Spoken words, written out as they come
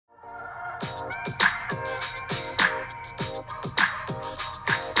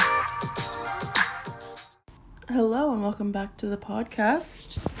Hello and welcome back to the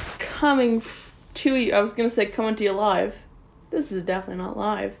podcast. Coming to you live. This is definitely not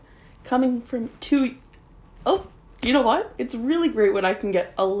live. Oh, you know what? It's really great when I can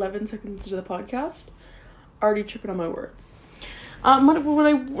get 11 seconds into the podcast. Already tripping on my words. What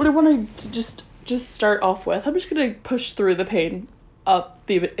I want to just start off with, I'm just going to push through the pain of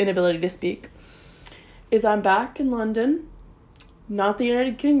the inability to speak, is I'm back in London, not the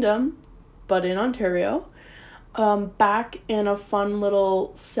United Kingdom, but in Ontario. Back in a fun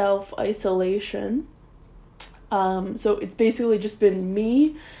little self-isolation. So it's basically just been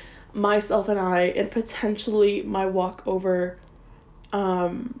me, myself and I, and potentially my walk over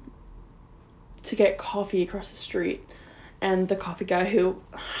to get coffee across the street. And the coffee guy who,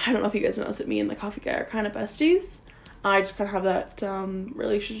 I don't know if you guys notice that me and the coffee guy are kind of besties. I just kind of have that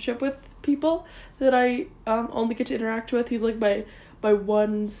relationship with people that I only get to interact with. He's like my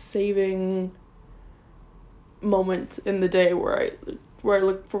one saving moment in the day where I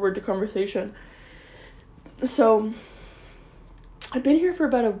look forward to conversation. So I've been here for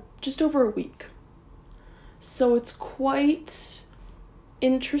about just over a week. So it's quite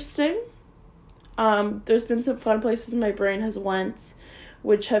interesting. There's been some fun places my brain has went,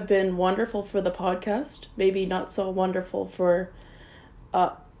 which have been wonderful for the podcast. Maybe not so wonderful for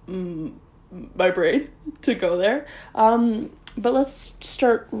my brain to go there. But let's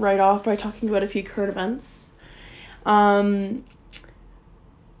start right off by talking about a few current events. I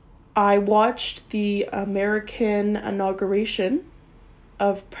watched the American inauguration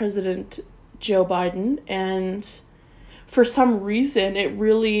of President Joe Biden, and for some reason it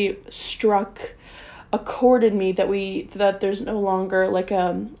really struck a chord in me that there's no longer like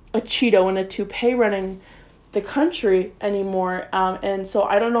a Cheeto and a toupee running the country anymore, and so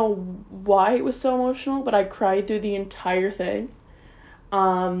I don't know why it was so emotional, but I cried through the entire thing,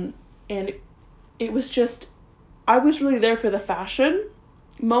 and it was just, I was really there for the fashion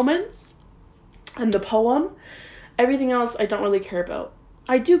moments and the poem. Everything else I don't really care about.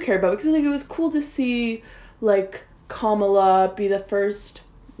 I do care about because like it was cool to see like Kamala be the first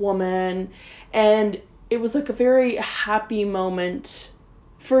woman, and it was like a very happy moment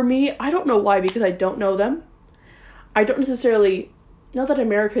for me. I don't know why, because I don't know them. I don't necessarily, not that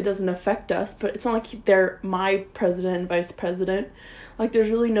America doesn't affect us, but it's not like they're my president and vice president. Like there's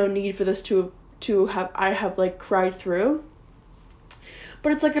really no need for this to have like cried through.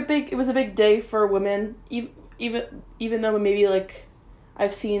 But it's like it was a big day for women, even though maybe like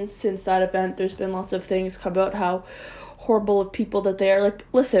I've seen since that event there's been lots of things come about how horrible of people that they are. Like,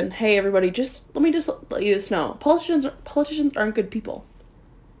 listen, hey everybody, let me let you know, politicians aren't good people.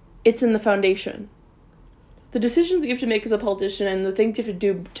 It's in the foundation. The decisions that you have to make as a politician and the things you have to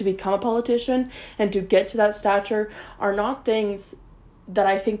do to become a politician and to get to that stature are not things that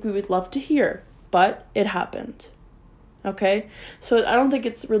I think we would love to hear, but it happened. Okay? So I don't think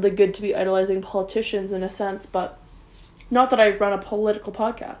it's really good to be idolizing politicians in a sense, but not that I run a political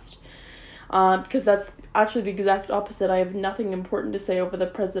podcast, because that's actually the exact opposite. I have nothing important to say over the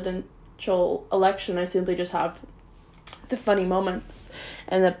presidential election. I simply just have the funny moments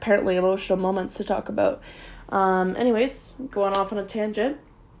and apparently emotional moments to talk about. Anyways, going off on a tangent,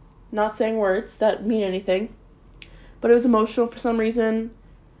 not saying words that mean anything, but it was emotional for some reason.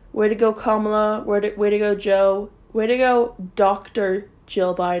 Way to go, Kamala. Way to go, Joe. Way to go, Dr.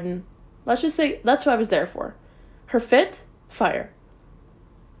 Jill Biden. Let's just say that's what I was there for. Her fit, fire.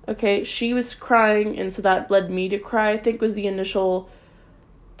 Okay, she was crying, and so that led me to cry, I think was the initial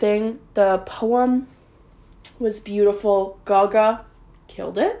thing. The poem was beautiful. Gaga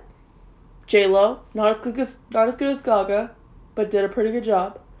killed it. J-Lo, not as good as Gaga, but did a pretty good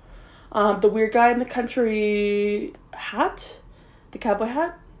job. The weird guy in the country hat, the cowboy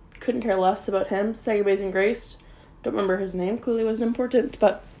hat, couldn't care less about him. Sang Amazing Grace. Don't remember his name, clearly wasn't important,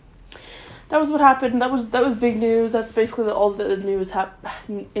 but that was what happened. That was big news. That's basically all the news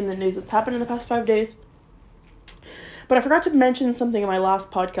in the news that's happened in the past 5 days. But I forgot to mention something in my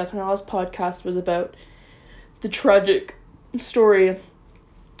last podcast. My last podcast was about the tragic story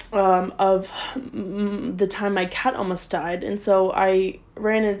of the time my cat almost died, and so I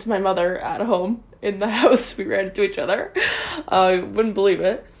ran into my mother at home in the house. We ran into each other. I wouldn't believe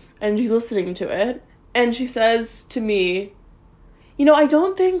it. And she's listening to it, and she says to me, you know, I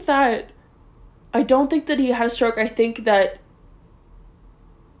don't think that he had a stroke. I think that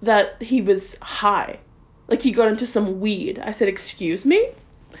he was high. Like he got into some weed. I said, excuse me?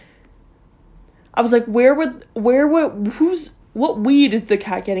 I was like, what weed is the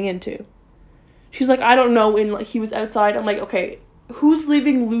cat getting into? She's like, I don't know. And like he was outside. I'm like, okay, who's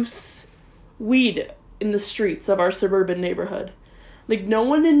leaving loose weed in the streets of our suburban neighborhood. Like, I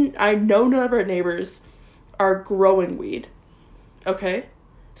know none of our neighbors are growing weed. Okay?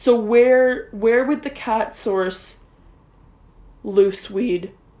 So where would the cat source loose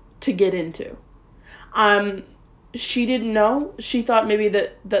weed to get into? She didn't know. She thought maybe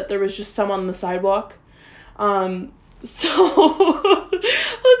that there was just some on the sidewalk. So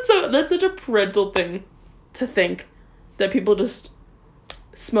that's such a parental thing to think, that people just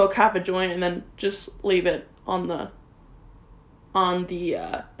smoke half a joint and then just leave it on the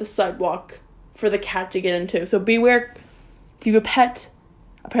sidewalk for the cat to get into. So beware, if you have a pet,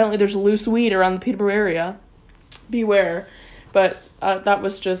 apparently there's loose weed around the Peterborough area. Beware. But that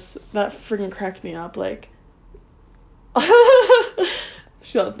freaking cracked me up. Like,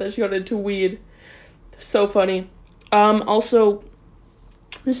 she got into weed. So funny. Also,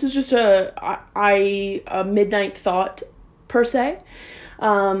 this is just a midnight thought per se.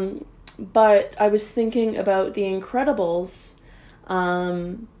 But I was thinking about The Incredibles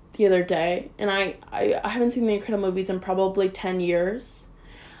the other day, and I haven't seen The Incredible movies in probably 10 years.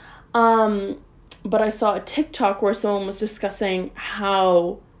 But I saw a TikTok where someone was discussing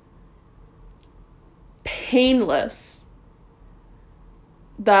how painless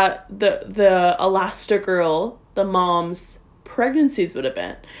that the Elastigirl, the mom's pregnancies would have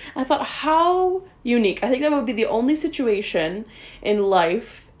been. I thought, how unique. I think that would be the only situation in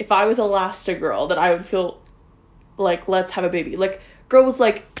life, if I was Elastigirl, that I would feel like, let's have a baby. Like, girl was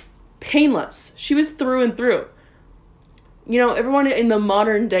like painless. She was through and through. You know, everyone in the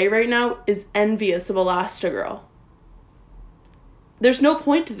modern day right now is envious of Elastigirl. There's no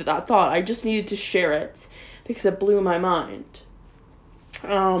point to that thought. I just needed to share it because it blew my mind.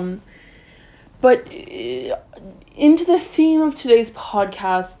 But into the theme of today's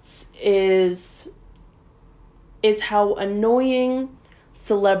podcasts is how annoying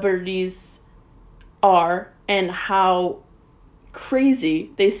celebrities are and how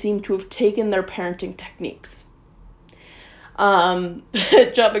crazy they seem to have taken their parenting techniques.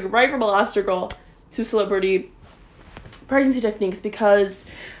 Jumping right from Elastigirl to celebrity pregnancy techniques, because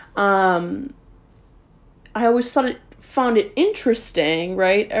I always found it interesting,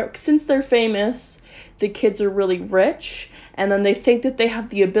 right? Since they're famous, the kids are really rich, and then they think that they have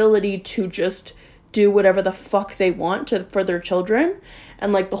the ability to just do whatever the fuck they want for their children,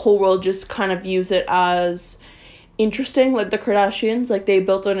 and like the whole world just kind of views it as interesting. Like the Kardashians, like they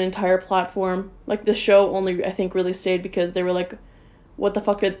built an entire platform. Like the show only, I think, really stayed because they were like, what the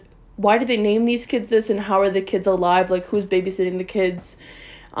fuck why did they name these kids this, and how are the kids alive? Like, who's babysitting the kids?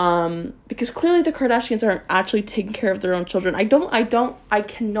 Because clearly the Kardashians aren't actually taking care of their own children. I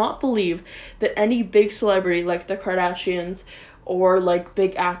cannot believe that any big celebrity like the Kardashians or like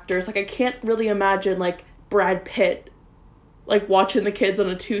big actors, like I can't really imagine like Brad Pitt like watching the kids on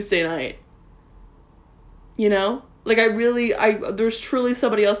a Tuesday night. You know? Like there's truly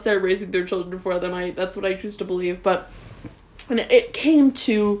somebody else there raising their children for them. That's what I choose to believe. But when it came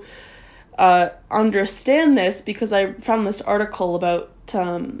to understand this, because I found this article about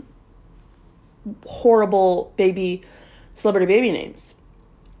horrible celebrity baby names,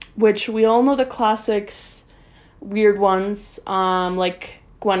 which we all know the classics, weird ones, like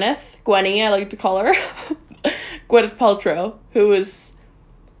Gwenny, I like to call her, Gwyneth Paltrow,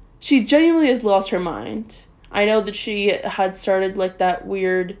 she genuinely has lost her mind. I know that she had started like that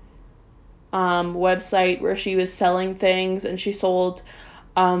weird website where she was selling things, and she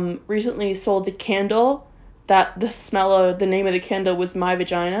recently sold a candle that the name of the candle was My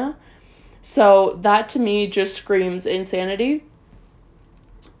Vagina. So that to me just screams insanity.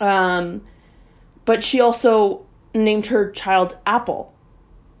 But she also named her child Apple.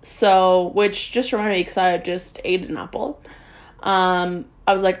 So, which just reminded me, because I had just ate an apple. I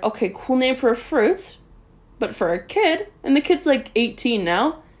was like, okay, cool name for a fruit, but for a kid, and the kid's like 18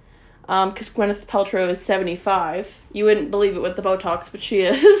 now. Because Gwyneth Paltrow is 75. You wouldn't believe it with the Botox, but she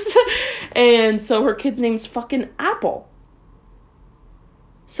is. And so her kid's name's fucking Apple.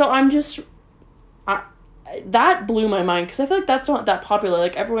 So that blew my mind, because I feel like that's not that popular.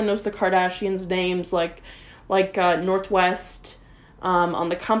 Like, everyone knows the Kardashians' names, like Northwest on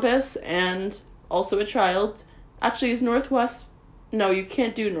the compass, and also a child. Actually, is Northwest... No, you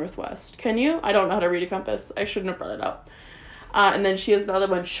can't do Northwest. Can you? I don't know how to read a compass. I shouldn't have brought it up. And then she has the other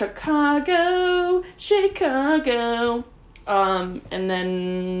one, Chicago. And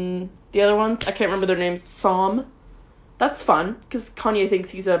then the other ones, I can't remember their names. Psalm. That's fun, because Kanye thinks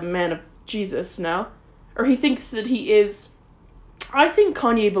he's a man of Jesus now. Or he thinks that he is... I think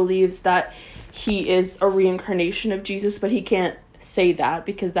Kanye believes that he is a reincarnation of Jesus, but he can't say that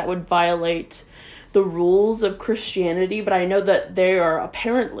because that would violate the rules of Christianity. But I know that they are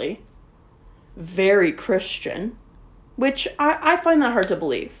apparently very Christian, which I find that hard to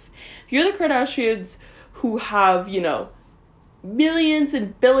believe. If you're the Kardashians who have, millions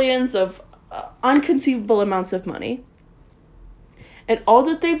and billions of unconceivable amounts of money, and all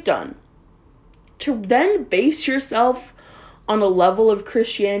that they've done, to then base yourself on a level of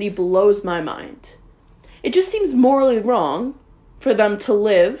Christianity blows my mind. It just seems morally wrong for them to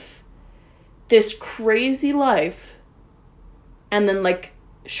live this crazy life and then,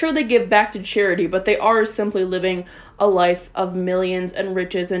 sure, they give back to charity, but they are simply living a life of millions and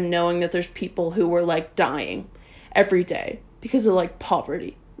riches and knowing that there's people who are, dying every day because of,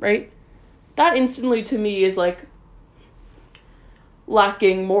 poverty, right? That instantly, to me, is,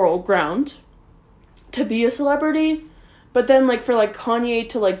 lacking moral ground to be a celebrity. But then, for, Kanye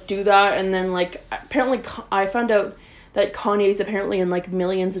to, do that, and then, apparently, I found out that Kanye's apparently in,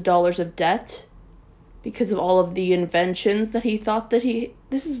 millions of dollars of debt because of all of the inventions that he thought that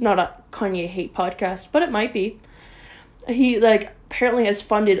this is not a Kanye hate podcast, but it might be. He, apparently has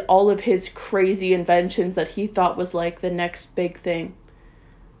funded all of his crazy inventions that he thought was, the next big thing.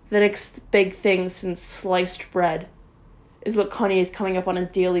 The next big thing since sliced bread is what Kanye is coming up on a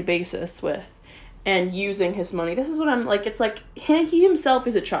daily basis with and using his money. This is what I'm, it's he himself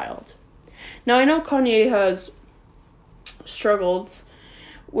is a child. Now, I know Kanye has struggled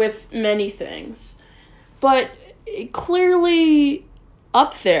with many things, but clearly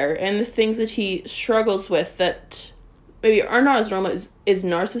up there, and the things that he struggles with that maybe are not as normal is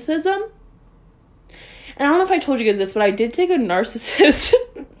narcissism. And I don't know if I told you guys this, but I did take a narcissist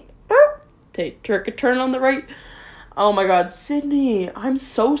took a turn on the right. Oh my god, Sydney, I'm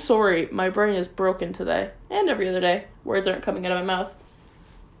so sorry. My brain is broken today, and every other day. Words aren't coming out of my mouth.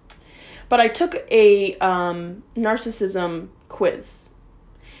 But I took a narcissism quiz.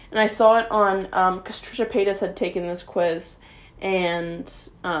 And I saw it on, because Trisha Paytas had taken this quiz and,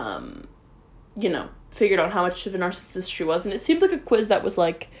 figured out how much of a narcissist she was. And it seemed like a quiz that was,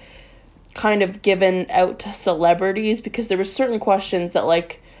 kind of given out to celebrities, because there were certain questions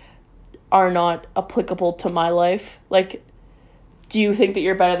that, are not applicable to my life. Do you think that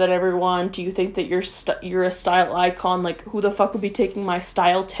you're better than everyone? Do you think that you're a style icon? Who the fuck would be taking my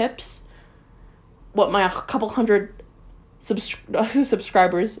style tips? What, my couple hundred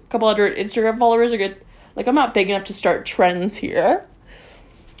subscribers, a couple hundred Instagram followers are good. I'm not big enough to start trends here.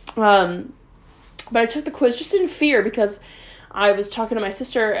 But I took the quiz just in fear, because I was talking to my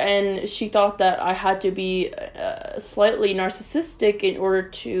sister and she thought that I had to be slightly narcissistic in order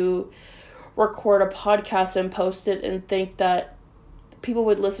to record a podcast and post it and think that people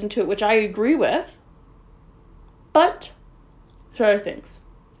would listen to it, which I agree with. But there are other things.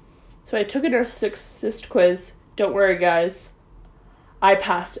 So I took a narcissist quiz. Don't worry, guys. I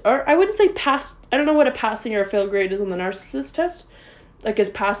passed. Or I wouldn't say passed. I don't know what a passing or a fail grade is on the narcissist test. Is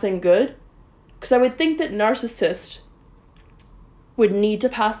passing good? Because I would think that narcissist would need to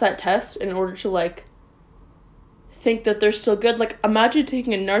pass that test in order to, think that they're still good. Imagine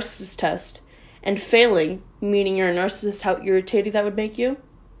taking a narcissist test and failing, meaning you're a narcissist, how irritating that would make you.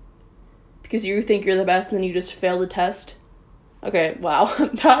 Because you think you're the best and then you just fail the test. Okay, wow.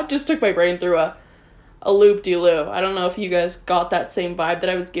 That just took my brain through a loop-de-loop. I don't know if you guys got that same vibe that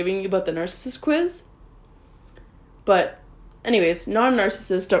I was giving you about the narcissist quiz. But, anyways, not a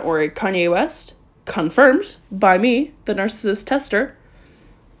narcissist, don't worry. Kanye West, confirmed by me, the narcissist tester.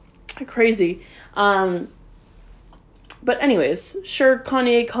 Crazy. But anyways, sure,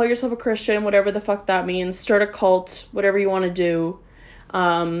 Kanye, call yourself a Christian, whatever the fuck that means. Start a cult, whatever you want to do.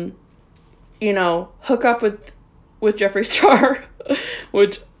 Hook up with Jeffree Star,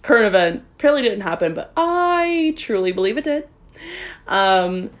 which current event apparently didn't happen, but I truly believe it did.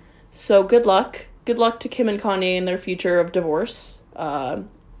 So good luck. Good luck to Kim and Kanye in their future of divorce.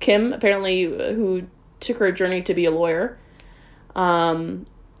 Kim, apparently, who took her journey to be a lawyer.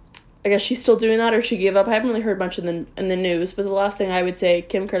 I guess she's still doing that, or she gave up. I haven't really heard much in the news, but the last thing I would say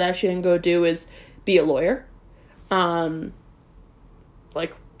Kim Kardashian go do is be a lawyer.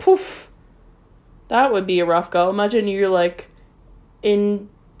 Poof. That would be a rough go. Imagine you're, in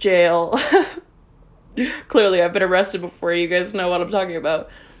jail. Clearly, I've been arrested before. You guys know what I'm talking about.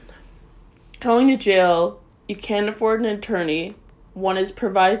 Going to jail, you can't afford an attorney. One is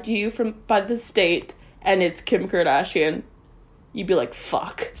provided to you by the state, and it's Kim Kardashian. You'd be like,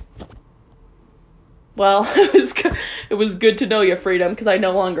 fuck. Well, it was good to know you, freedom, because I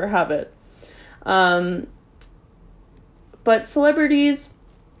no longer have it. But celebrities,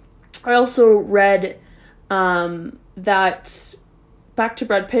 I also read that back to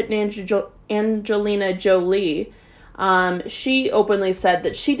Brad Pitt and Angelina Jolie, she openly said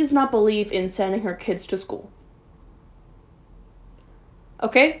that she does not believe in sending her kids to school.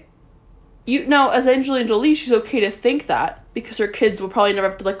 Okay? You now, as Angelina Jolie, she's okay to think that because her kids will probably never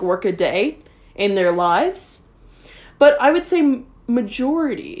have to like work a day in their lives. But I would say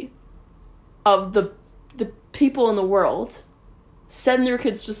majority of the people in the world send their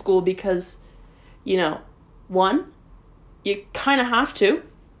kids to school because, you know, one, you kind of have to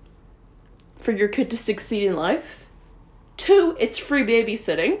for your kid to succeed in life. Two, it's free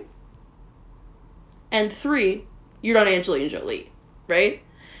babysitting. And three, you're not Angelina Jolie, right?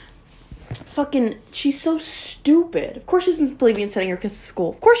 Fucking, she's so stupid. Of course she doesn't believe in sending her kids to school.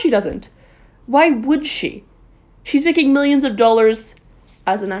 Of course she doesn't. Why would she? She's making millions of dollars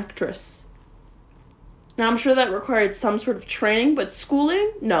as an actress. Now, I'm sure that required some sort of training, but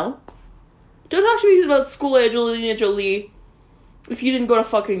schooling? No. Don't talk to me about school, Angelina Jolie, if you didn't go to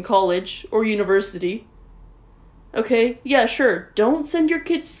fucking college or university. Okay? Yeah, sure. Don't send your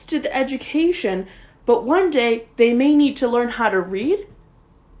kids to the education, but one day they may need to learn how to read.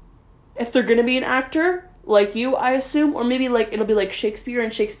 If they're gonna be an actor, like you, I assume, or maybe like it'll be like Shakespeare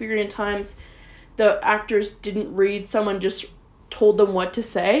and Shakespearean times, the actors didn't read, someone just told them what to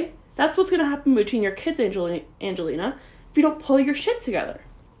say. That's what's gonna happen between your kids, Angelina, if you don't pull your shit together.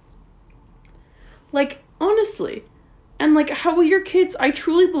 Like, honestly. And like, how will your kids, I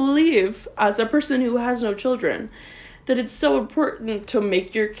truly believe, as a person who has no children, that it's so important to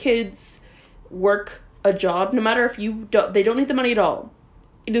make your kids work a job, no matter if they don't need the money at all.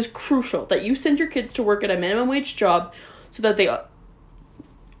 It is crucial that you send your kids to work at a minimum wage job so that they,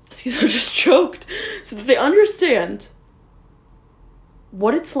 excuse me, I just choked, so that they understand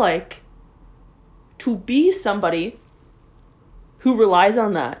what it's like to be somebody who relies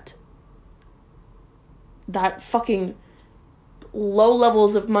on that fucking low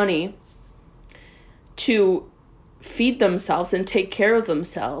levels of money to feed themselves and take care of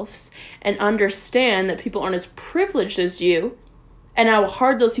themselves, and understand that people aren't as privileged as you, and how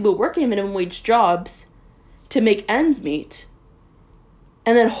hard those people work in minimum wage jobs to make ends meet.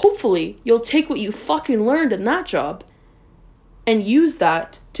 And then hopefully you'll take what you fucking learned in that job and use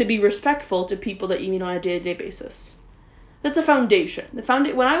that to be respectful to people that you meet on a day-to-day basis. That's a foundation.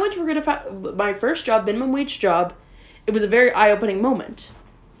 When I went to work at my first job, minimum wage job, it was a very eye-opening moment.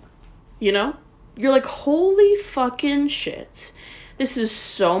 You know? You're like, holy fucking shit. This is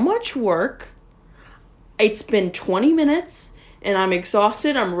so much work. It's been 20 minutes, and I'm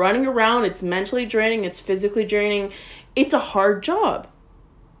exhausted. I'm running around. It's mentally draining. It's physically draining. It's a hard job.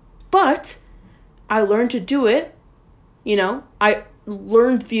 But I learned to do it. You know, I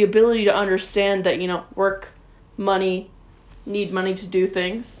learned the ability to understand that, you know, work, money, need money to do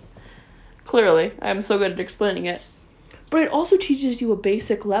things. Clearly, I'm so good at explaining it. But it also teaches you a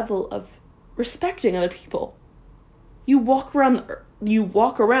basic level of respecting other people. You walk around,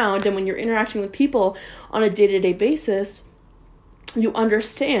 and when you're interacting with people on a day-to-day basis, you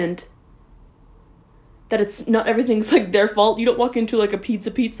understand that it's not everything's like their fault. You don't walk into like a pizza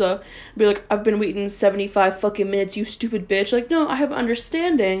and be like, I've been waiting 75 fucking minutes, you stupid bitch. Like, no, I have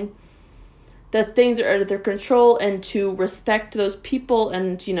understanding that things are out of their control, and to respect those people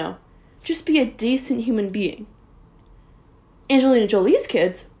and, you know, just be a decent human being. Angelina Jolie's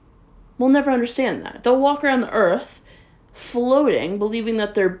kids will never understand that. They'll walk around the earth floating, believing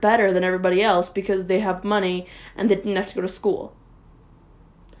that they're better than everybody else because they have money and they didn't have to go to school.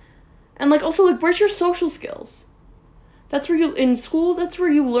 And like, also, like, where's your social skills? That's where that's where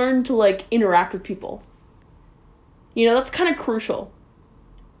you learn to like interact with people. You know, that's kind of crucial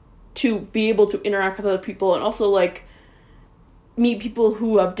to be able to interact with other people, and also like meet people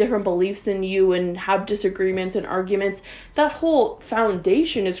who have different beliefs than you and have disagreements and arguments. That whole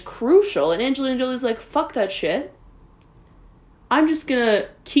foundation is crucial, and Angelina Jolie's like, fuck that shit. I'm just gonna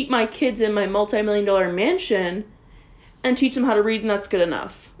keep my kids in my multi-million-dollar mansion and teach them how to read, and that's good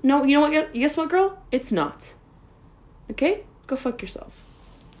enough. No, you know what? Guess what, girl? It's not. Okay? Go fuck yourself.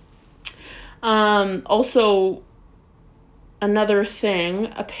 Also, another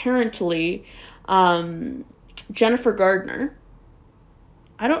thing, apparently, Jennifer Gardner.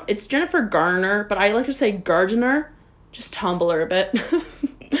 It's Jennifer Garner, but I like to say Gardner. Just humble her a bit.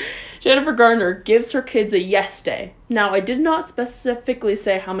 Jennifer Garner gives her kids a yes day. Now, I did not specifically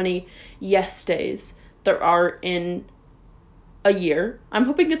say how many yes days there are in a year. I'm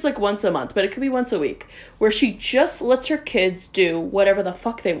hoping it's like once a month, but it could be once a week, where she just lets her kids do whatever the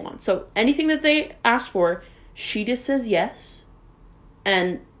fuck they want. So anything that they ask for, she just says yes,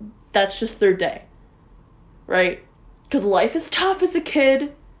 and that's just their day, right? Because life is tough as a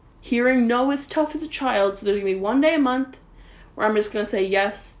kid. Hearing no is tough as a child, so there's going to be one day a month where I'm just going to say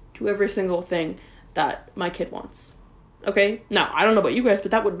yes to every single thing that my kid wants. Okay? Now, I don't know about you guys,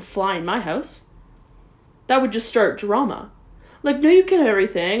 but that wouldn't fly in my house. That would just start drama. Like, no, you can have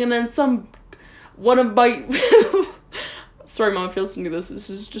everything. And then one of my, sorry, Mom, if you're listening to this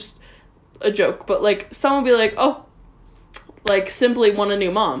is just a joke. But, like, someone will be like, oh, like, simply want a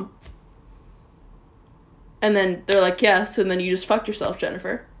new mom. And then they're like, yes, and then you just fucked yourself,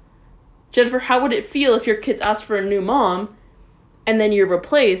 Jennifer. Jennifer, how would it feel if your kids asked for a new mom, and then you're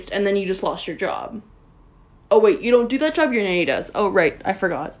replaced, and then you just lost your job? Oh, wait, you don't do that job? Your nanny does. Oh, right, I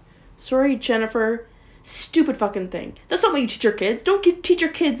forgot. Sorry, Jennifer. Stupid fucking thing. That's not what you teach your kids. Don't teach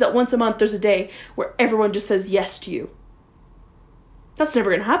your kids that once a month there's a day where everyone just says yes to you. That's never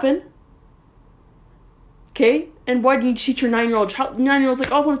gonna happen. Okay? And why didn't you teach your 9-year-old child? 9-year-old's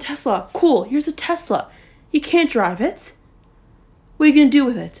like, oh, I want a Tesla. Cool, here's a Tesla. You can't drive it. What are you going to do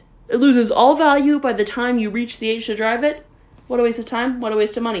with it? It loses all value by the time you reach the age to drive it. What a waste of time. What a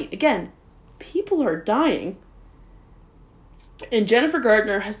waste of money. Again, people are dying. And Jennifer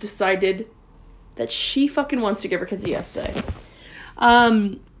Gardner has decided that she fucking wants to give her kids a yes day.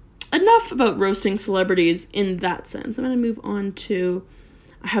 Enough about roasting celebrities in that sense. I'm going to move on to,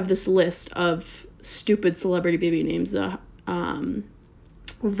 I have this list of stupid celebrity baby names that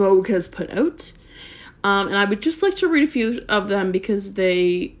Vogue has put out. And I would just like to read a few of them because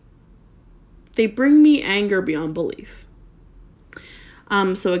they bring me anger beyond belief.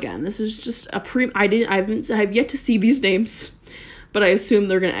 So again, this is just a I have yet to see these names, but I assume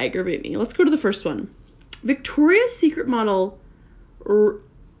they're gonna aggravate me. Let's go to the first one. Victoria's Secret model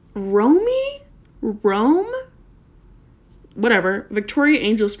Rome, whatever, Victoria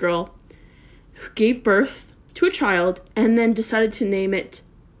Angel's girl, who gave birth to a child and then decided to name it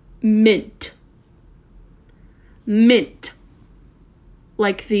Mint. Mint.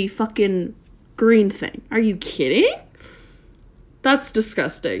 Like the fucking green thing. Are you kidding? That's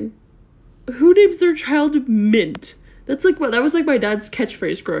disgusting. Who names their child Mint? That's like that was like my dad's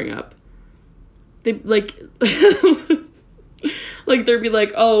catchphrase growing up. They like like they'd be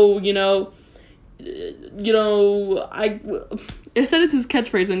like, "Oh, I said it's his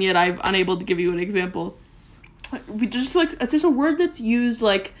catchphrase and yet I'm unable to give you an example." We just like it's just a word that's used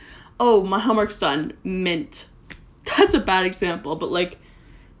like, "Oh, my homework's done, Mint." That's a bad example, but like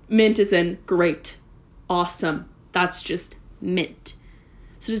mint is in great, awesome. That's just Mint.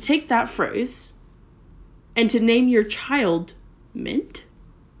 So to take that phrase and to name your child Mint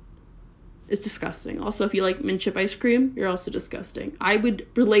is disgusting. Also, if you like mint chip ice cream, you're also disgusting. I would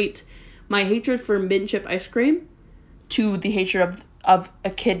relate my hatred for mint chip ice cream to the hatred of a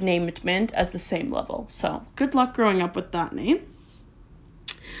kid named Mint as the same level. So good luck growing up with that name.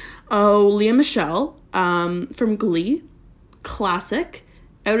 Oh, Lea Michele from Glee, classic,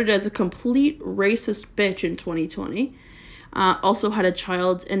 outed as a complete racist bitch in 2020. Also had a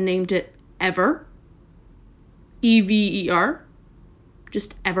child and named it Ever. Ever.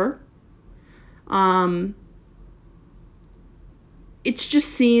 Just Ever. It just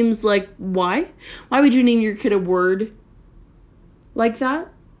seems like, why? Why would you name your kid a word like that?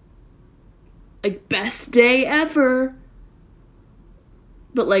 Like, best day ever.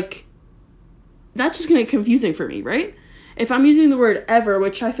 But, like, that's just going to get confusing for me, right? If I'm using the word ever,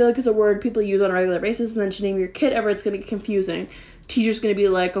 which I feel like is a word people use on a regular basis, and then to name your kid Ever, it's going to get confusing. Teacher's going to be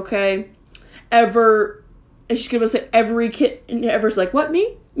like, okay, Ever, and she's going to say every kid, and Ever's like, what,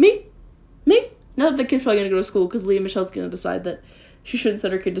 me? No, the kid's probably going to go to school, because Lea Michele's going to decide that she shouldn't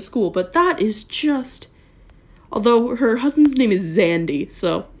send her kid to school, but that is just, although her husband's name is Zandy,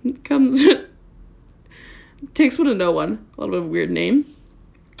 so it comes, takes one to know one, a little bit of a weird name.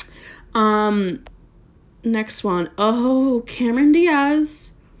 Next one. Oh, Cameron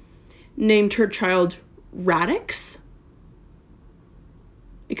Diaz named her child Radix.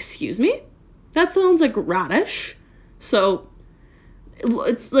 Excuse me? That sounds like radish. So,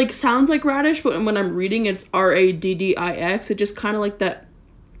 it's like, sounds like radish, but when I'm reading it's Raddix. It just kind of like that,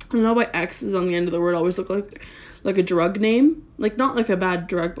 I don't know why X is on the end of the word always look like a drug name. Like, not like a bad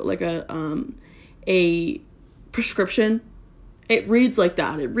drug, but like a prescription. It reads like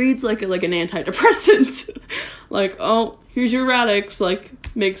that. It reads like an antidepressant. Like, oh, here's your Radix. Like,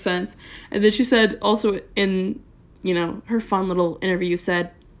 makes sense. And then she said, also in, her fun little interview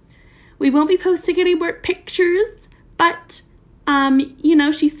said, we won't be posting any more pictures, but,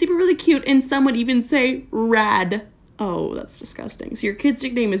 she's super really cute, and some would even say Rad. Oh, that's disgusting. So your kid's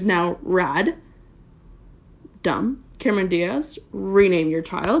nickname is now Rad. Dumb. Cameron Diaz, rename your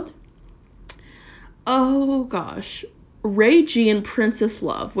child. Oh, gosh. Ray G and Princess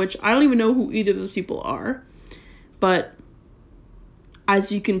Love, which I don't even know who either of those people are, but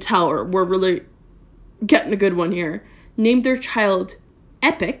as you can tell, we're really getting a good one here, named their child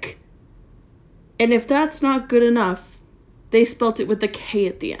Epic, and if that's not good enough, they spelt it with a K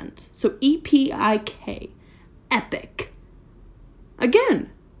at the end, so E-P-I-K, Epic. Again,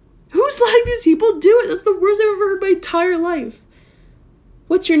 who's letting these people do it? That's the worst I've ever heard in my entire life.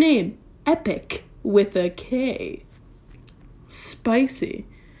 What's your name? Epic with a K. Spicy.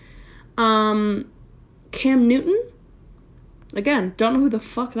 Cam Newton? Again, don't know who the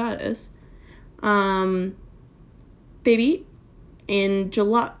fuck that is. Baby in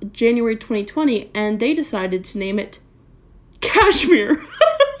January 2020, and they decided to name it Kashmir.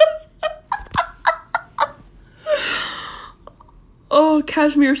 Oh,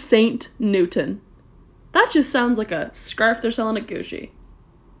 Kashmir Saint Newton. That just sounds like a scarf they're selling at Gucci.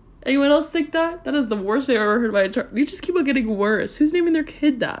 Anyone else think that? That is the worst I've ever heard of my entire... They just keep on getting worse. Who's naming their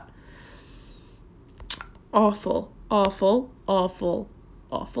kid that? Awful. Awful. Awful.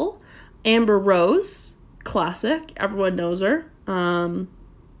 Awful. Amber Rose. Classic. Everyone knows her.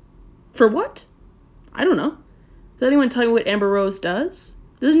 For what? I don't know. Does anyone tell me what Amber Rose does?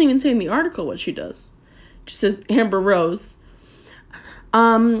 It doesn't even say in the article what she does. It just says Amber Rose.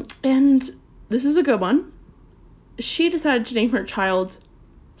 And this is a good one. She decided to name her child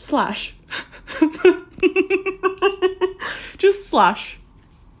Slash. Just Slash.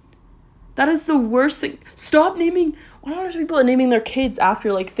 That is the worst thing. Stop naming... Why don't people are naming their kids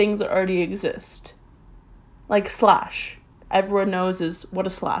after, like, things that already exist? Like Slash. Everyone knows what a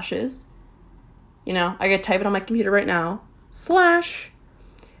slash is. You know, I could type it on my computer right now. Slash.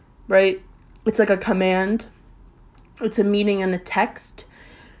 Right? It's like a command. It's a meaning and a text.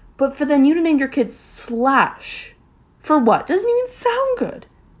 But for then you to name your kid Slash. For what? Doesn't even sound good.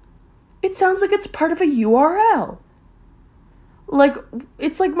 It sounds like it's part of a URL. Like,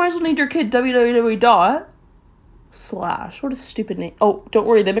 it's like might as well name your kid www. Slash. What a stupid name. Oh, don't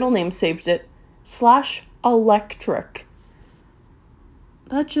worry, the middle name saves it. Slash Electric.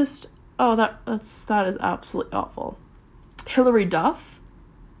 That just... Oh, that is absolutely awful. Hilary Duff.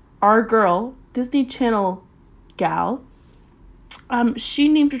 Our girl. Disney Channel gal. She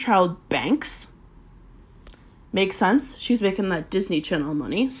named her child Banks. Makes sense. She's making that Disney Channel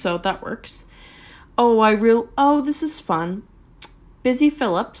money, so that works. Oh, this is fun. Busy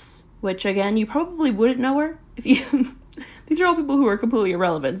Phillips, which again, you probably wouldn't know her if you... These are all people who are completely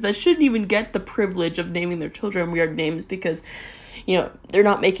irrelevant. That shouldn't even get the privilege of naming their children weird names because, you know, they're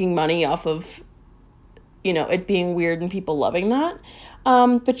not making money off of, you know, it being weird and people loving that.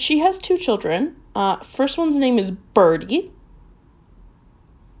 But she has 2 children. First one's name is Birdie.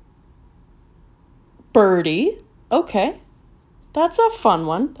 Birdie. Okay. That's a fun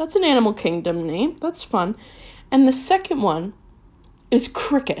one. That's an Animal Kingdom name. That's fun. And the second one is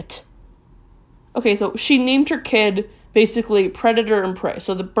Cricket. Okay, so she named her kid basically predator and prey.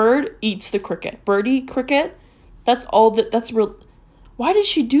 So the bird eats the cricket. Birdie, cricket. That's real. Why did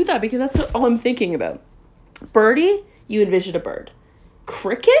she do that? Because that's all I'm thinking about. Birdie, you envisioned a bird.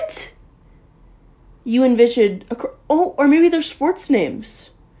 Cricket? You envisioned or maybe they're sports names.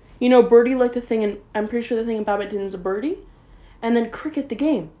 You know, Birdie like the thing, and I'm pretty sure the thing in badminton is a birdie. And then Cricket the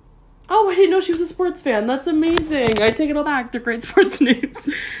game. Oh, I didn't know she was a sports fan. That's amazing. I take it all back. They're great sports names.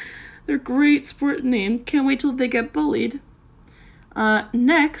 They're great sport names. Can't wait till they get bullied.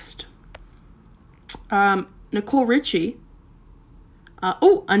 Next, Nicole Richie.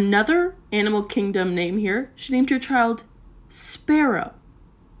 Another Animal Kingdom name here. She named her child Sparrow.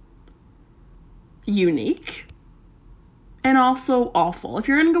 Unique. And also awful. If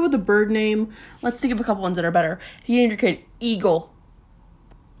you're going to go with a bird name, let's think of a couple ones that are better. If you named your kid Eagle,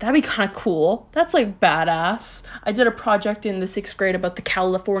 that'd be kind of cool. That's like badass. I did a project in the 6th grade about the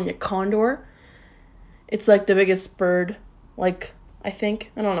California condor. It's like the biggest bird, like, I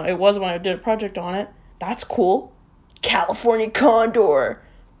think. I don't know. It was when I did a project on it. That's cool. California condor.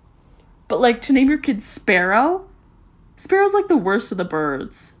 But like to name your kid Sparrow? Sparrow's like the worst of the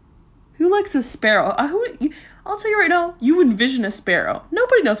birds. Who likes a sparrow? I'll tell you right now, you envision a sparrow.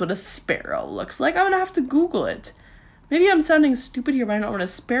 Nobody knows what a sparrow looks like. I'm going to have to Google it. Maybe I'm sounding stupid here, but I don't know what a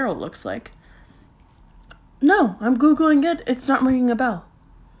sparrow looks like. No, I'm Googling it. It's not ringing a bell.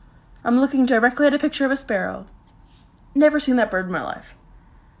 I'm looking directly at a picture of a sparrow. Never seen that bird in my life.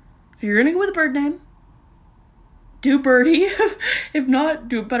 If you're going to go with a bird name, do Birdie. If not,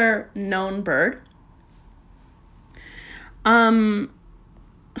 do a better known bird.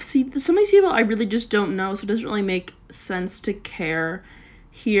 See, some of these people I really just don't know, so it doesn't really make sense to care.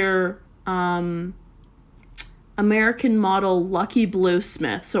 Here, American model Lucky Blue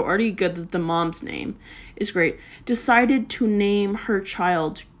Smith, so already good that the mom's name is great, decided to name her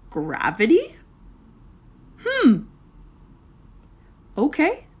child Gravity?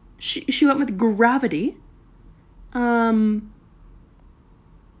 Okay. She went with Gravity.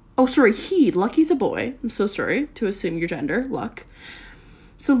 Lucky's a boy. I'm so sorry to assume your gender, Luck.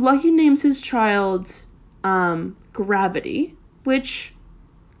 So Lucky names his child Gravity. which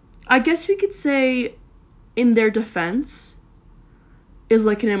I guess we could say in their defense is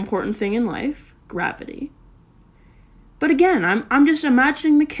like an important thing in life, gravity. But again, I'm just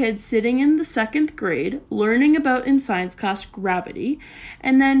imagining the kids sitting in the 2nd grade, learning about in science class gravity,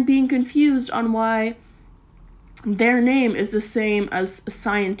 and then being confused on why their name is the same as a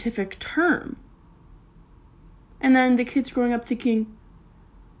scientific term. And then the kids growing up thinking,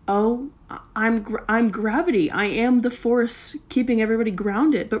 oh, I'm gravity. I am the force keeping everybody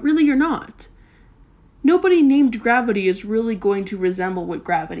grounded. But really you're not. Nobody named gravity is really going to resemble what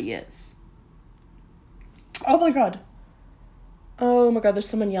gravity is. Oh my god. Oh my god, there's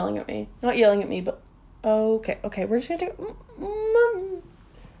someone yelling at me. Not yelling at me, but... Okay, we're just gonna take...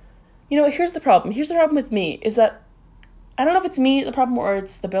 You know, here's the problem. Here's the problem with me, is that... I don't know if it's me the problem or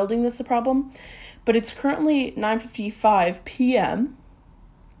it's the building that's the problem, but it's currently 9:55 p.m.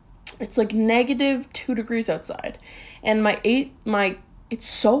 It's like -2 degrees outside, and it's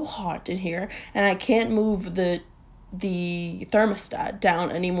so hot in here, and I can't move the thermostat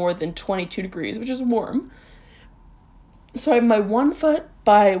down any more than 22 degrees, which is warm. So I have my 1 foot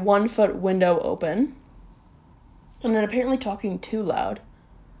by 1 foot window open, and then apparently talking too loud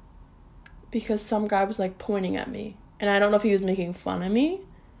because some guy was like pointing at me, and I don't know if he was making fun of me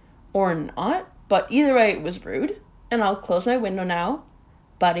or not, but either way it was rude. And I'll close my window now,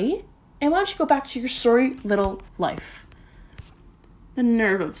 buddy, and why don't you go back to your sorry little life. The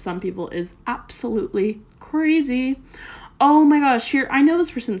nerve of some people is absolutely crazy. Oh my gosh, here, I know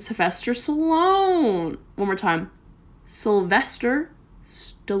this person, Sylvester Stallone. One more time. Sylvester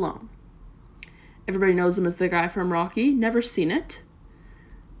Stallone. Everybody knows him as the guy from Rocky. Never seen it.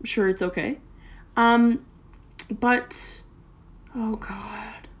 I'm sure it's okay. But, oh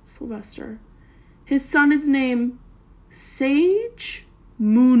god, Sylvester. His son is named Sage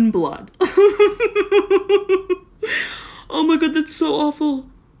Moonblood. Oh my god, that's so awful.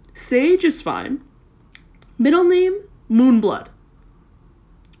 Sage is fine. Middle name, Moonblood.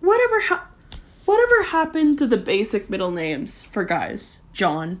 Whatever happened to the basic middle names for guys?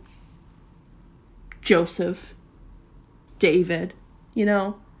 John, Joseph, David, you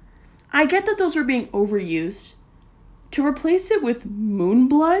know? I get that those are being overused. To replace it with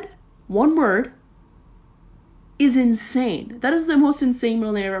Moonblood, one word, is insane. That is the most insane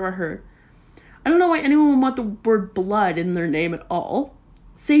middle name I've ever heard. I don't know why anyone would want the word blood in their name at all.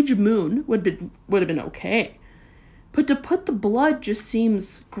 Sage Moon would have been okay. But to put the blood just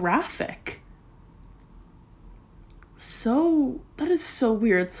seems graphic. So, that is so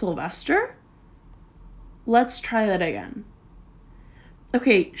weird, Sylvester. Let's try that again.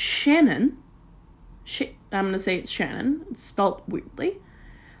 Okay, Shannon. I'm going to say it's Shannon. It's spelled weirdly.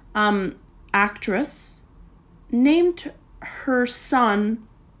 Actress. Named her son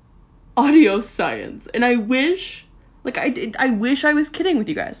Audio Science. And I wish, I wish I was kidding with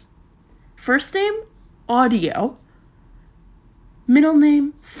you guys. First name, Audio. Middle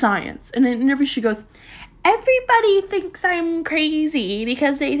name, Science. And whenever she goes, everybody thinks I'm crazy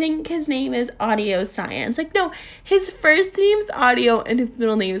because they think his name is Audio Science. Like, no, his first name's Audio and his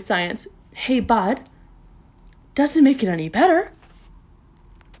middle name is Science. Hey, bud, doesn't make it any better.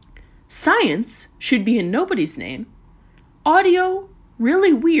 Science should be in nobody's name. Audio,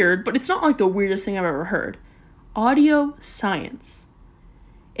 really weird, but it's not like the weirdest thing I've ever heard. Audio Science.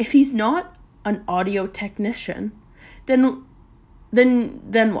 If he's not an audio technician, then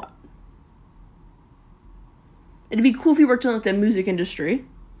what? It'd be cool if he worked in like the music industry.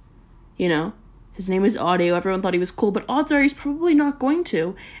 You know, his name is Audio. Everyone thought he was cool, but odds are he's probably not going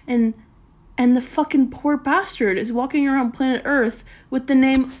to. And the fucking poor bastard is walking around planet Earth with the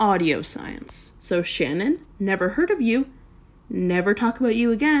name Audio Science. So Shannon, never heard of you. Never talk about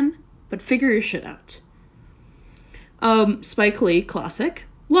you again. But figure your shit out. Spike Lee, classic.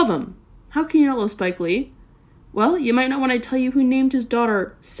 Love him. How can you not love Spike Lee? Well, you might not want to tell you who named his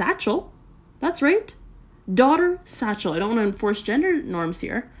daughter Satchel. That's right. Daughter Satchel. I don't want to enforce gender norms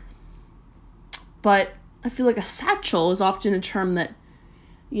here. But I feel like a satchel is often a term that,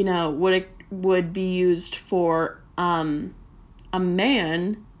 you know, would be used for a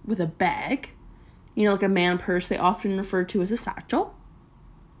man with a bag. You know, like a man purse they often refer to as a satchel.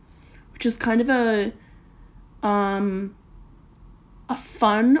 Which is kind of a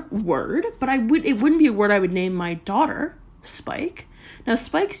fun word, but it wouldn't be a word I would name my daughter, Spike. Now,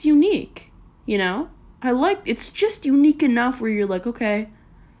 Spike's unique, you know? It's just unique enough where you're like, okay,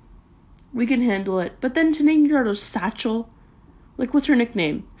 we can handle it. But then to name your daughter Satchel, like, what's her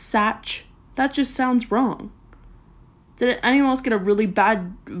nickname? Satch? That just sounds wrong. Did anyone else get a really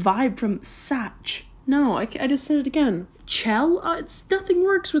bad vibe from Satch? No, I just said it again. Chell? Nothing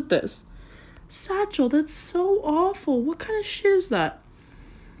works with this. Satchel, that's so awful. What kind of shit is that?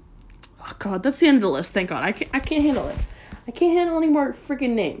 Oh god, that's the end of the list. Thank God. I can't handle it. I can't handle any more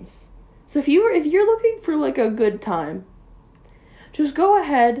freaking names. So if you're looking for like a good time, just go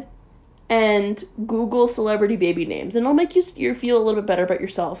ahead and Google celebrity baby names, and it'll make you feel a little bit better about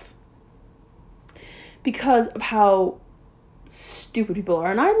yourself because of how stupid people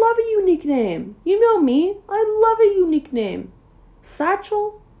are. And I love a unique name. You know me. I love a unique name.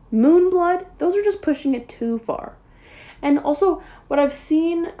 Satchel, Moonblood, those are just pushing it too far. And also, what I've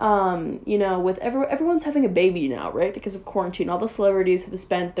seen, with everyone's having a baby now, right? Because of quarantine. All the celebrities have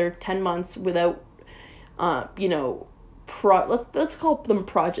spent their 10 months without, let's call them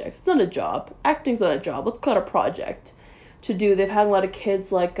projects. It's not a job. Acting's not a job. Let's call it a project to do. They've had a lot of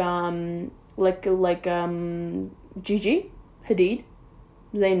kids like Gigi Hadid,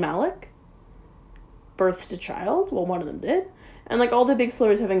 Zayn Malik, birthed a child. Well, one of them did. And like all the big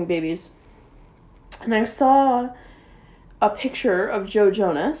celebrities having babies. And I saw a picture of Joe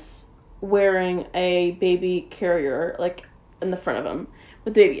Jonas wearing a baby carrier, like, in the front of him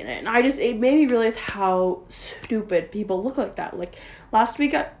with the baby in it. And it made me realize how stupid people look like that. Like, last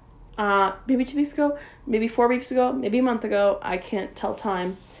week, maybe 2 weeks ago, maybe 4 weeks ago, maybe a month ago, I can't tell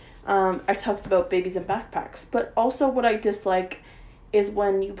time, I talked about babies in backpacks. But also what I dislike is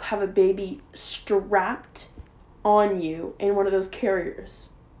when you have a baby strapped on you in one of those carriers.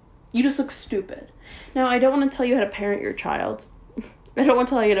 You just look stupid. Now, I don't want to tell you how to parent your child. I don't want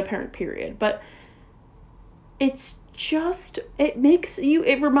to tell you how to parent, period. But it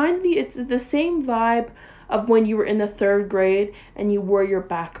reminds me, it's the same vibe of when you were in the 3rd grade and you wore your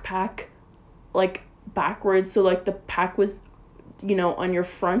backpack, like, backwards. So, like, the pack was, on your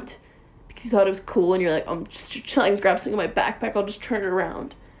front because you thought it was cool. And you're like, I'm just trying to grab something in my backpack. I'll just turn it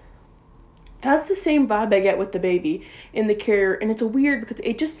around. That's the same vibe I get with the baby in the carrier, and it's weird because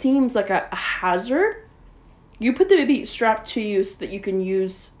it just seems like a hazard. You put the baby strapped to you so that you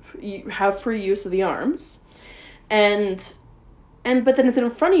have free use of the arms, but then it's in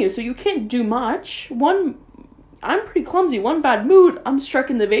front of you, so you can't do much. I'm pretty clumsy. One bad mood, I'm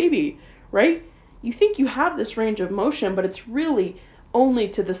striking the baby, right? You think you have this range of motion, but it's really only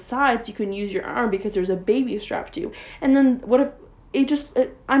to the sides you can use your arm because there's a baby strapped to you. And then what if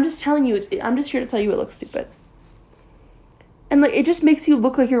I'm just telling you, I'm just here to tell you it looks stupid. And, like, it just makes you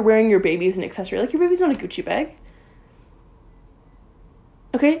look like you're wearing your baby as an accessory. Like, your baby's not a Gucci bag.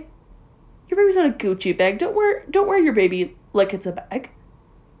 Okay? Your baby's not a Gucci bag. Don't wear your baby like it's a bag.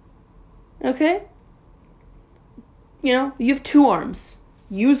 Okay? You have 2 arms.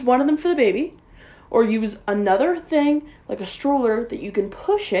 Use one of them for the baby, or use another thing, like a stroller, that you can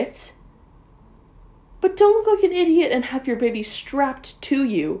push it. But don't look like an idiot and have your baby strapped to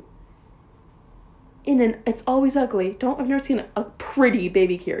you. It's always ugly. I've never seen a pretty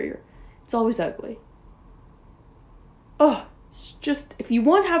baby carrier. It's always ugly. Oh, it's just, if you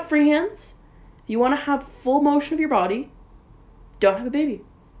want to have free hands, if you want to have full motion of your body, don't have a baby.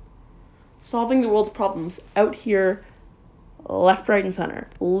 Solving the world's problems out here, left, right, and center.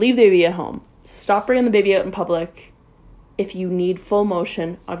 Leave the baby at home. Stop bringing the baby out in public if you need full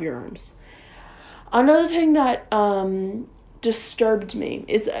motion of your arms. Another thing that disturbed me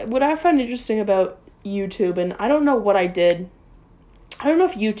is what I find interesting about YouTube, and I don't know what I did. I don't know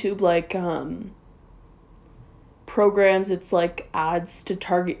if YouTube, like, programs its, like, ads to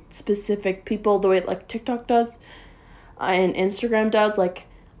target specific people the way, like, TikTok does and Instagram does. Like,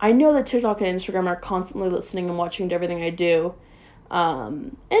 I know that TikTok and Instagram are constantly listening and watching to everything I do,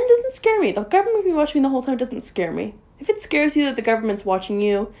 and it doesn't scare me. The government being watching me the whole time doesn't scare me. If it scares you that the government's watching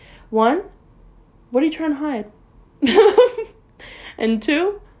you, 1, what are you trying to hide? And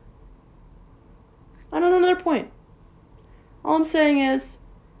 2, I don't know another point. All I'm saying is,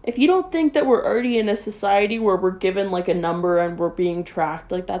 if you don't think that we're already in a society where we're given, like, a number and we're being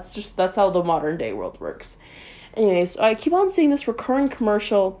tracked, like, that's how the modern day world works. Anyways, I keep on seeing this recurring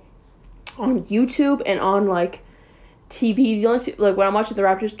commercial on YouTube and on, like, TV. When I'm watching the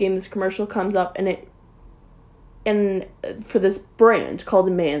Raptors game, this commercial comes up and for this brand called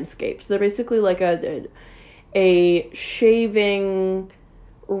Manscaped. So they're basically like a shaving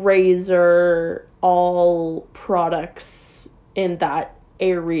razor, all products in that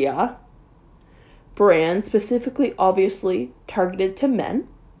area brand, specifically, obviously, targeted to men.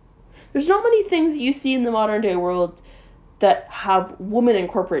 There's not many things that you see in the modern day world that have woman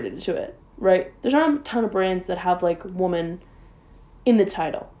incorporated into it, right? There's not a ton of brands that have, like, woman in the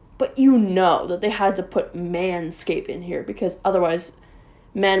title. But you know that they had to put Manscaped in here because otherwise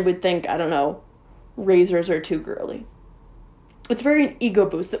men would think, I don't know, razors are too girly. It's very an ego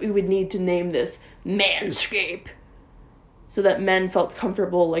boost that we would need to name this Manscaped. so that men felt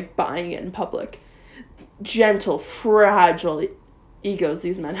comfortable, like, buying it in public. Gentle, fragile egos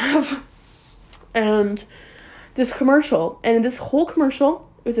these men have. And this commercial, and this whole commercial,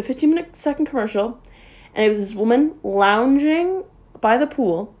 it was a 15-second commercial, and it was this woman lounging by the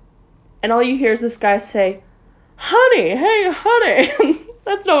pool, and all you hear is this guy say, honey, hey, honey.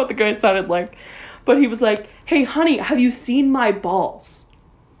 That's not what the guy sounded like. But he was like, hey, honey, have you seen my balls?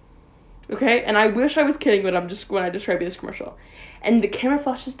 Okay? And I wish I was kidding, but I'm just when I describe this commercial. And the camera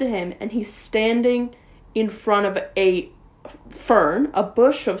flashes to him, and he's standing in front of a fern, a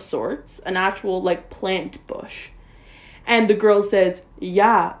bush of sorts, an actual, like, plant bush. And the girl says,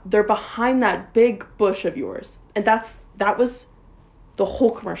 yeah, they're behind that big bush of yours. And that was the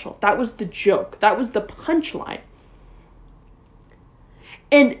whole commercial. That was the joke. That was the punchline.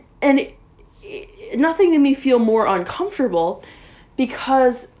 And nothing made me feel more uncomfortable,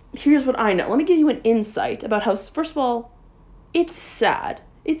 because here's what I know. Let me give you an insight about how, first of all, it's sad.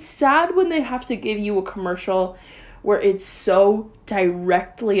 It's sad when they have to give you a commercial where it's so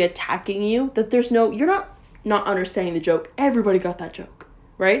directly attacking you that you're not understanding the joke. Everybody got that joke,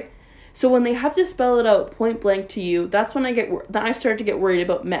 right? So when they have to spell it out point blank to you, that's when I start to get worried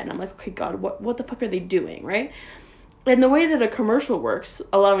about men. I'm like, okay, God, what the fuck are they doing, right? And the way that a commercial works,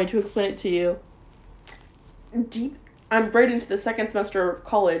 allow me to explain it to you. I'm right into the second semester of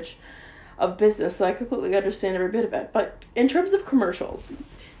college of business, so I completely understand every bit of it. But in terms of commercials,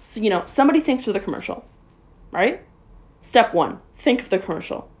 so, somebody thinks of the commercial, right? Step 1, think of the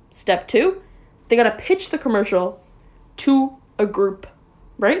commercial. Step 2, they got to pitch the commercial to a group,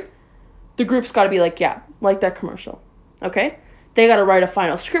 right? The group's got to be like, yeah, like that commercial, okay? They got to write a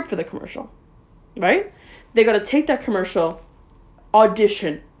final script for the commercial, right? They got to take that commercial,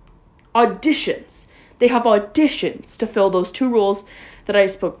 auditions. They have auditions to fill those 2 roles that I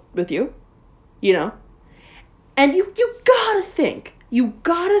spoke with you, And you gotta think,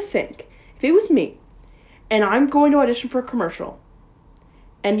 if it was me, and I'm going to audition for a commercial,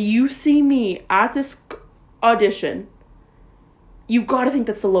 and you see me at this audition, you gotta think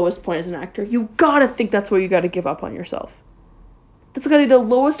that's the lowest point as an actor. You gotta think that's where you gotta give up on yourself. That's gotta be the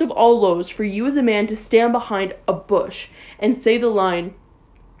lowest of all lows for you as a man to stand behind a bush and say the line,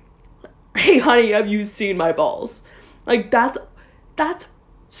 hey, honey, have you seen my balls? Like, that's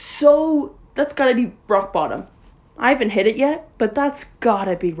gotta be rock bottom. I haven't hit it yet, but that's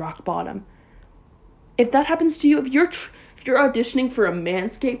gotta be rock bottom. If that happens to you, if you're auditioning for a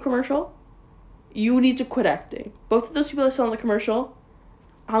Manscaped commercial, you need to quit acting. Both of those people that saw in the commercial,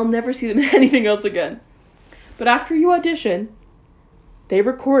 I'll never see them in anything else again. But after you audition, they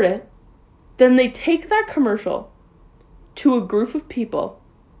record it, then they take that commercial to a group of people,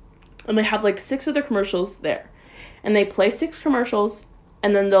 and they have like 6 other commercials there. And they play 6 commercials,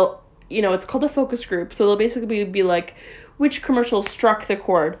 and then they'll, it's called a focus group, so they'll basically be like, which commercial struck the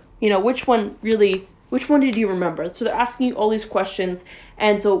chord? Which one did you remember? So they're asking you all these questions,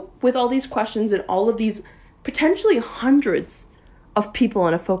 and so with all these questions and all of these potentially hundreds of people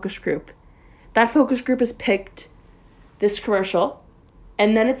in a focus group, that focus group has picked this commercial,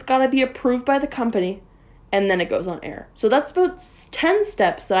 and then it's got to be approved by the company, and then it goes on air. So that's about 10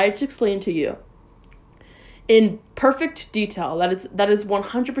 steps that I just explained to you in perfect detail. That is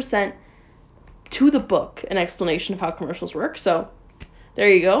 100% to the book an explanation of how commercials work. So there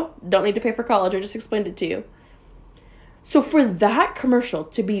you go. Don't need to pay for college. I just explained it to you. So for that commercial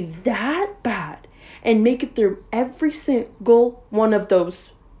to be that bad and make it through every single one of those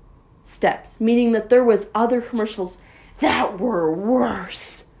steps, meaning that there was other commercials that were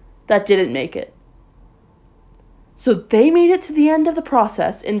worse that didn't make it. So they made it to the end of the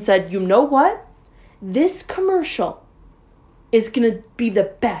process and said, you know what? This commercial is going to be the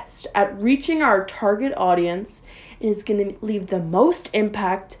best at reaching our target audience, and is going to leave the most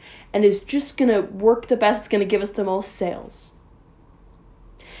impact, and is just going to work the best. It's going to give us the most sales.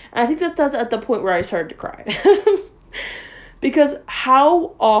 And I think that's at the point where I started to cry. Because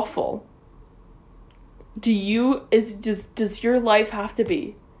how awful does your life have to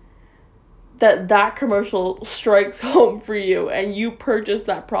be that commercial strikes home for you and you purchase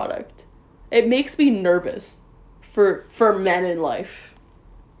that product? It makes me nervous for men in life.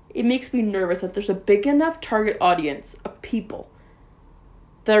 It makes me nervous that there's a big enough target audience of people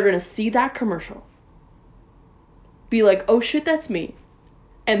that are going to see that commercial, be like, oh shit, that's me,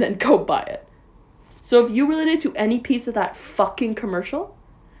 and then go buy it. So if you related to any piece of that fucking commercial,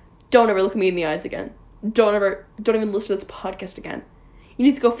 don't ever look me in the eyes again. Don't even listen to this podcast again. You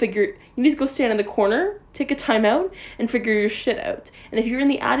need to go stand in the corner, take a time out, and figure your shit out. And if you're in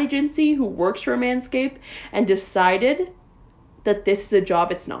the ad agency who works for Manscaped and decided that this is a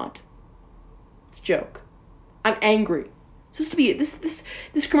job, it's not. It's a joke. I'm angry. Supposed to be this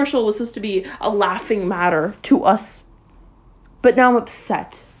commercial was supposed to be a laughing matter to us. But now I'm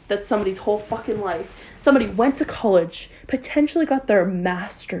upset that somebody's whole fucking life, somebody went to college, potentially got their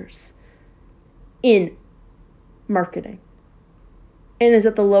master's in marketing, and is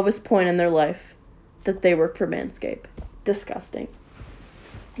at the lowest point in their life that they work for Manscaped. Disgusting.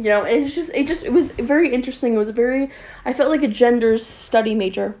 You know, it was very interesting. I felt like a gender study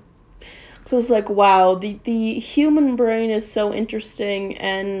major. So it's like, wow, the human brain is so interesting,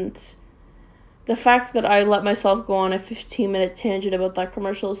 and the fact that I let myself go on a 15-minute tangent about that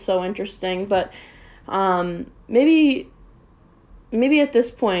commercial is so interesting. But maybe at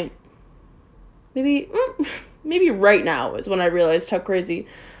this point, maybe right now is when I realized how crazy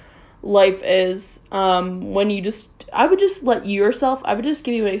life is. When I would just let yourself, I would just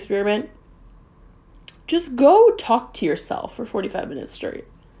give you an experiment. Just go talk to yourself for 45 minutes straight.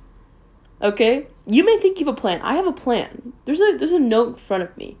 Okay? You may think you have a plan. I have a plan. There's a note in front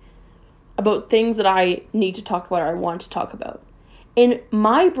of me about things that I need to talk about or I want to talk about. And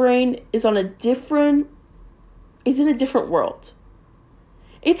my brain is in a different world.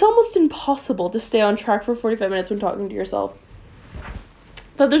 It's almost impossible to stay on track for 45 minutes when talking to yourself.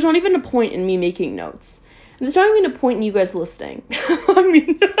 But there's not even a point in me making notes. And there's not even a point in you guys listening. I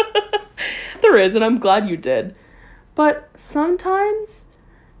mean, there is, and I'm glad you did. But sometimes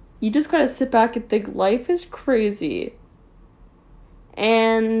you just gotta sit back and think life is crazy.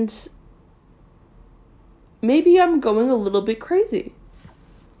 And maybe I'm going a little bit crazy.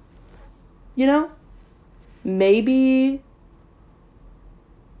 You know? Maybe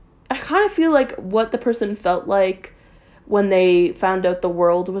I kind of feel like what the person felt like when they found out the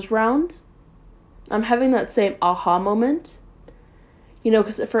world was round. I'm having that same aha moment. You know,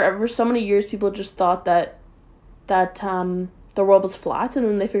 because for so many years people just thought that the world was flat, and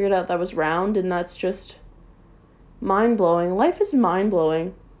then they figured out that was round, and that's just mind-blowing. Life is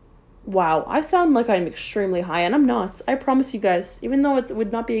mind-blowing. Wow, I sound like I'm extremely high, and I'm not. I promise you guys, even though it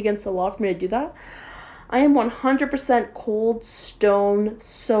would not be against the law for me to do that, I am 100% cold, stone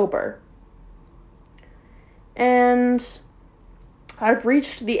sober. And I've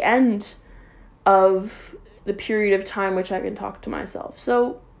reached the end of the period of time which I can talk to myself.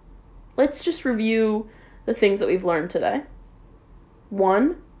 So let's just review the things that we've learned today.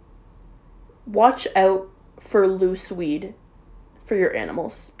 1, watch out for loose weed for your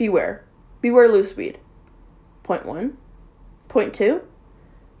animals. Beware loose weed. Point 1. Point 2,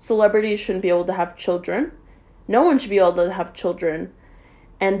 celebrities shouldn't be able to have children. No one should be able to have children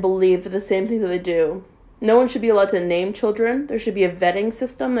and believe the same thing that they do. No one should be allowed to name children. There should be a vetting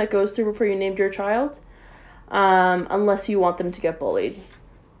system that goes through before you named your child, unless you want them to get bullied.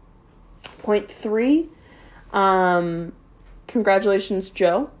 Point 3, congratulations,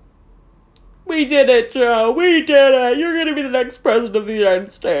 Joe. We did it, Joe. We did it. You're going to be the next president of the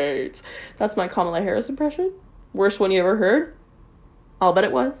United States. That's my Kamala Harris impression. Worst one you ever heard? I'll bet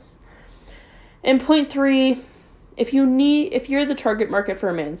it was. And point 3, if you're the target market for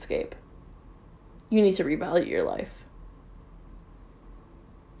a Manscaped, you need to revalue your life.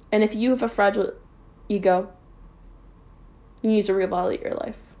 And if you have a fragile ego, you need to revalue your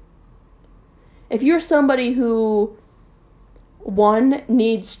life. If you're somebody who,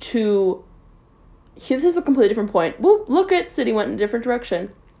 needs to... This is a completely different point. Well, look at City went in a different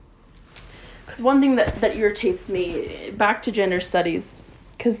direction. Because one thing that irritates me, back to gender studies,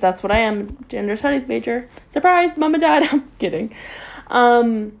 because that's what I am, gender studies major. Surprise, mom and dad. I'm kidding.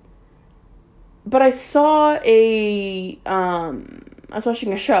 But I saw I was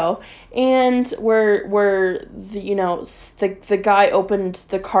watching a show, and where the guy opened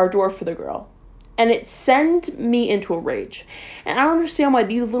the car door for the girl, and it sent me into a rage. And I don't understand why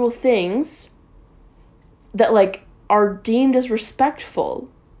these little things that like are deemed as respectful,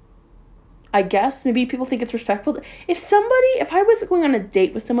 I guess maybe people think it's respectful. If I was going on a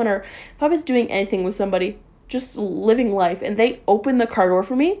date with someone, or if I was doing anything with somebody, just living life, and they open the car door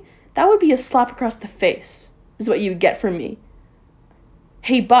for me, that would be a slap across the face, is what you would get from me.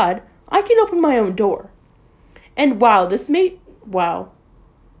 Hey, bud, I can open my own door. And this might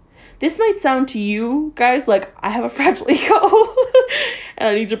sound to you guys like I have a fragile ego and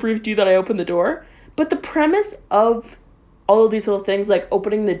I need to prove to you that I opened the door. But the premise of all of these little things, like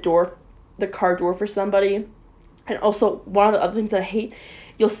opening the car door for somebody, and also one of the other things that I hate,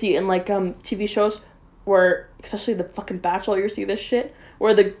 you'll see in like TV shows where, especially The fucking Bachelor, you see this shit,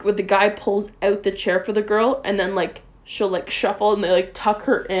 where the guy pulls out the chair for the girl, and then like she'll like shuffle and they like tuck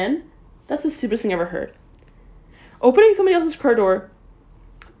her in. That's the stupidest thing I ever heard. Opening somebody else's car door,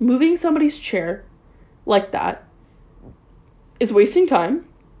 moving somebody's chair like that is wasting time,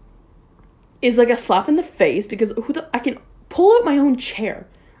 is like a slap in the face, because I can pull out my own chair.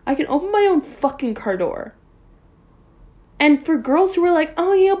 I can open my own fucking car door. And for girls who are like,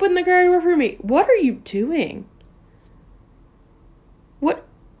 oh, you opened the car door for me. What are you doing? What?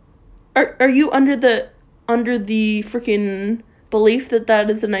 Are you under the freaking belief that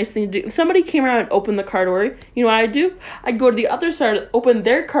is a nice thing to do? If somebody came around and opened the car door, you know what I'd do? I'd go to the other side, open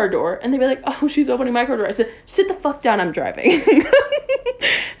their car door, and they'd be like, oh, she's opening my car door. I said, sit the fuck down, I'm driving.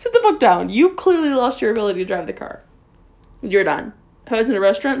 Sit the fuck down. You clearly lost your ability to drive the car. You're done. If I was in a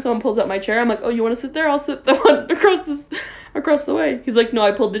restaurant, someone pulls out my chair, I'm like, oh, you want to sit there? I'll sit the one across the way. He's like, no,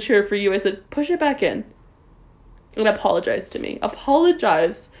 I pulled the chair for you. I said, push it back in. And apologize to me.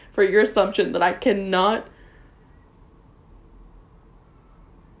 Apologize for your assumption that I cannot.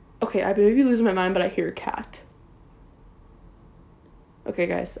 Okay, I may be losing my mind, but I hear a cat. Okay,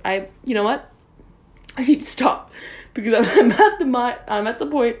 guys, you know what? I need to stop because I'm at the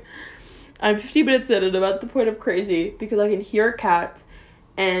point. I'm 50 minutes in and I'm at the point of crazy because I can hear a cat,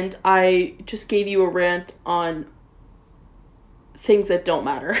 and I just gave you a rant on things that don't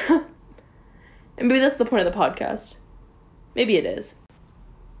matter. And maybe that's the point of the podcast. Maybe it is.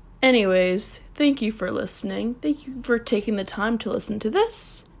 Anyways, thank you for listening. Thank you for taking the time to listen to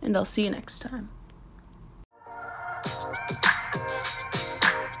this, and I'll see you next time.